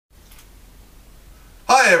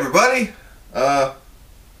Hi everybody! I've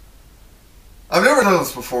never done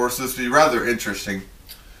this before, so this will be rather interesting.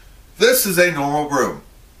 This is a normal broom.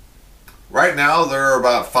 Right now there are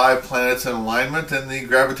about 5 planets in alignment, and the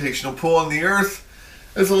gravitational pull on the Earth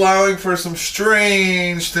is allowing for some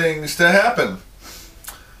strange things to happen.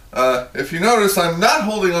 If you notice, I'm not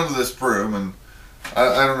holding onto this broom, and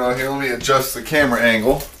I don't know, here, let me adjust the camera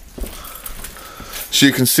angle so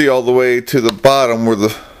you can see all the way to the bottom where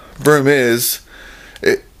the broom is.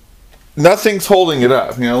 Nothing's holding it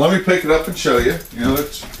up. Let me pick it up and show you.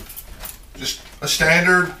 It's just a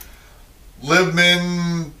standard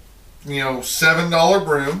Libman, $7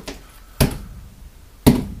 broom.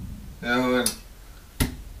 And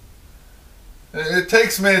it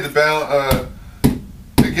takes a minute to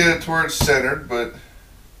get it to where it's centered, but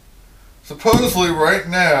supposedly right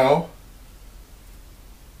now,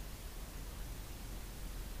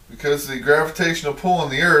 because the gravitational pull on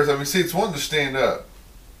the Earth, see, it's wanting to stand up.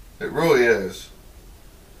 It really is.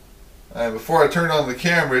 Before I turned on the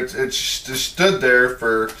camera, it just stood there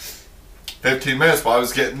for 15 minutes while I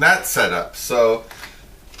was getting that set up. So,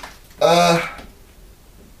 it's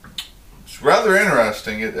rather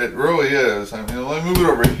interesting. It really is. Let me move it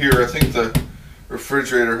over here. I think the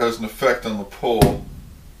refrigerator has an effect on the pull.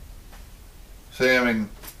 See,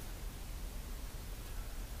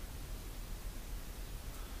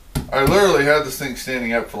 I literally had this thing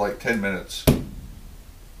standing up for like 10 minutes.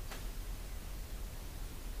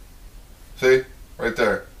 See? Right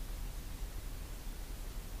there.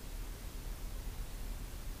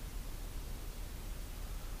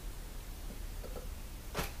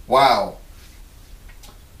 Wow.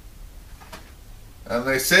 And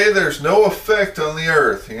they say there's no effect on the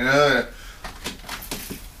Earth,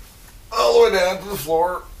 all the way down to the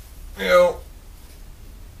floor,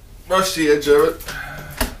 brush the edge of it.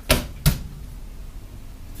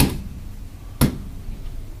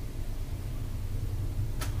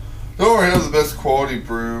 Don't really have the best quality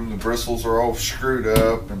broom. The bristles are all screwed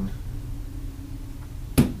up and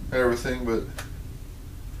everything, but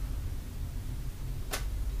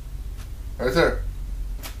right there.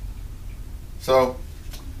 So,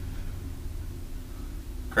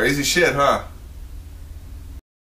 crazy shit, huh?